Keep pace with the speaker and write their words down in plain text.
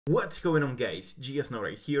What's going on, guys? GSNO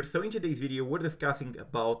right here. So in today's video we're discussing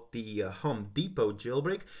about the Home Depot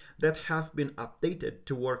jailbreak that has been updated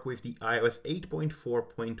to work with the iOS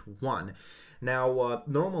 8.4.1. Now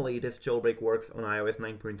normally this jailbreak works on iOS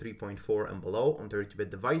 9.3.4 and below on 32-bit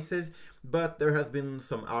devices, but there has been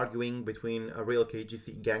some arguing between a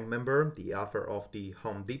RealKJCMember, the author of the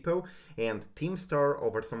Home Depot, and tihmstar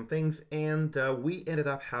over some things, and we ended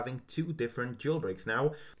up having two different jailbreaks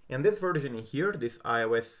now. And this version here, this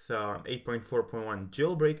iOS 8.4.1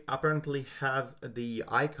 jailbreak, apparently has the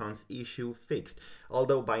icons issue fixed,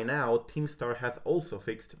 although by now tihmstar has also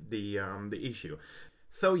fixed the issue.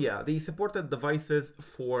 So yeah, the supported devices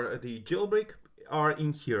for the jailbreak are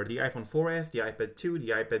in here: the iPhone 4S, the iPad 2, the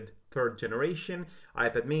iPad 3rd generation,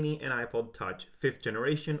 iPad mini, and iPod Touch 5th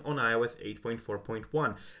generation on iOS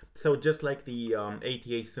 8.4.1. So just like the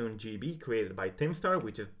EtasonJB created by tihmstar,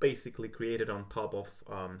 which is basically created on top of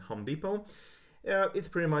Home Depot, it's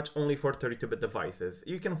pretty much only for 32-bit devices.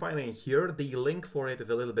 You can find it in here. The link for it is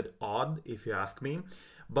a little bit odd if you ask me,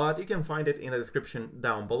 but you can find it in the description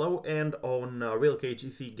down below and on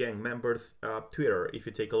RealKJCMember's Twitter if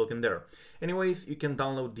you take a look in there. Anyways, you can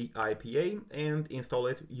download the IPA and install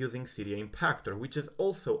it using CD Impactor, which is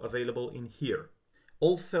also available in here.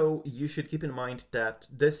 Also, you should keep in mind that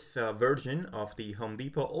this version of the Home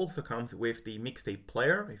Depot also comes with the mixtape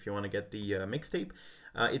player if you want to get the mixtape.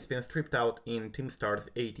 It's been stripped out in tihmstar's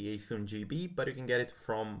EtasonJB, but you can get it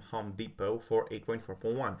from Home Depot for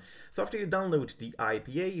 8.4.1. So after you download the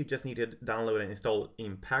IPA, you just need to download and install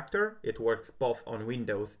Impactor. It works both on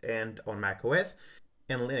Windows and on macOS.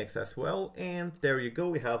 And Linux as well, and there you go,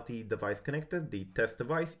 we have the device connected, the test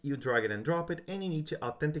device. You drag it and drop it, and you need to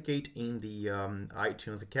authenticate in the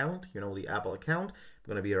iTunes account, the Apple account. I'm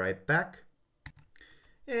gonna be right back.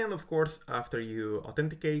 And of course, after you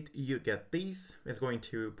authenticate, you get these. It's going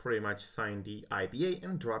to pretty much sign the IPA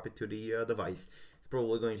and drop it to the device. It's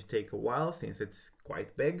probably going to take a while since it's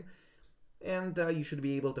quite big, and you should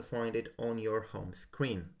be able to find it on your home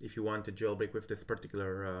screen if you want to jailbreak with this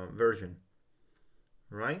particular version.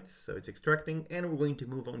 Right, so it's extracting, and we're going to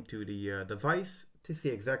move on to the device to see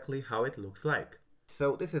exactly how it looks like.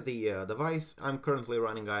 So this is the device. I'm currently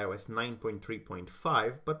running iOS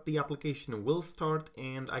 9.3.5, but the application will start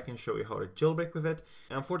and I can show you how to jailbreak with it.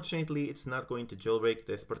 Unfortunately, it's not going to jailbreak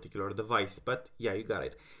this particular device, but yeah, you got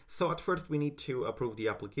it. So at first we need to approve the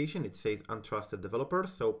application. It says Untrusted Developer,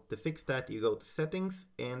 so to fix that you go to Settings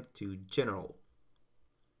and to General.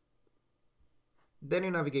 Then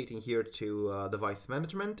you navigate in here to Device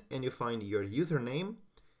Management and you find your username,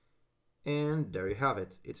 and there you have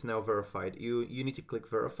it. It's now verified. You need to click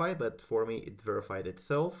Verify, but for me it verified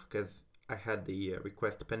itself because I had the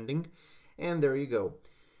request pending, and there you go.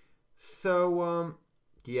 So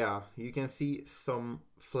yeah, you can see some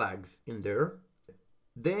flags in there.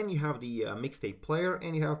 Then you have the mixtape player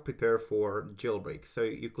and you have Prepare for Jailbreak. So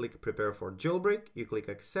you click Prepare for Jailbreak, you click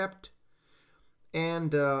Accept.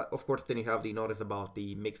 And of course, then you have the notice about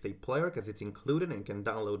the mixtape player because it's included and you can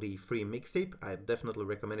download the free mixtape. I definitely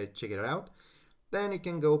recommend it, check it out. Then you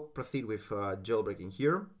can go proceed with jailbreaking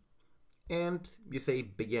here. And you say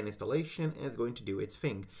begin installation and it's going to do its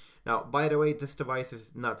thing. Now, by the way, this device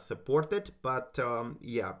is not supported, but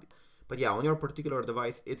yeah, on your particular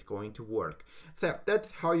device, it's going to work. So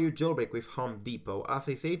that's how you jailbreak with Home Depot. As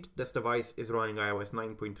I said, this device is running iOS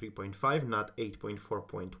 9.3.5, not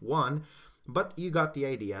 8.4.1. But you got the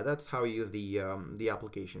idea. That's how you use the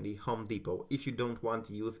application, the Home Depot, if you don't want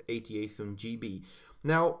to use EtasonJB.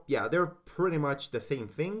 Now, yeah, they're pretty much the same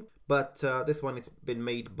thing, but this one it's been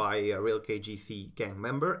made by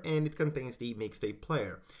RealKJCMember and it contains the mixtape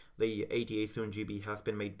player. The EtasonJB has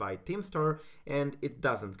been made by tihmstar and it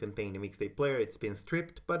doesn't contain the mixtape player. It's been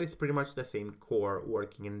stripped, but it's pretty much the same core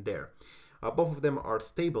working in there. Both of them are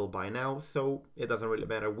stable by now, so it doesn't really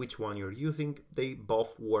matter which one you're using. They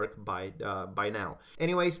both work by now.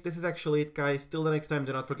 Anyways, this is actually it, guys. Till the next time,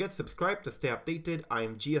 do not forget, subscribe to stay updated.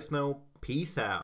 I'm GSNO. Peace out.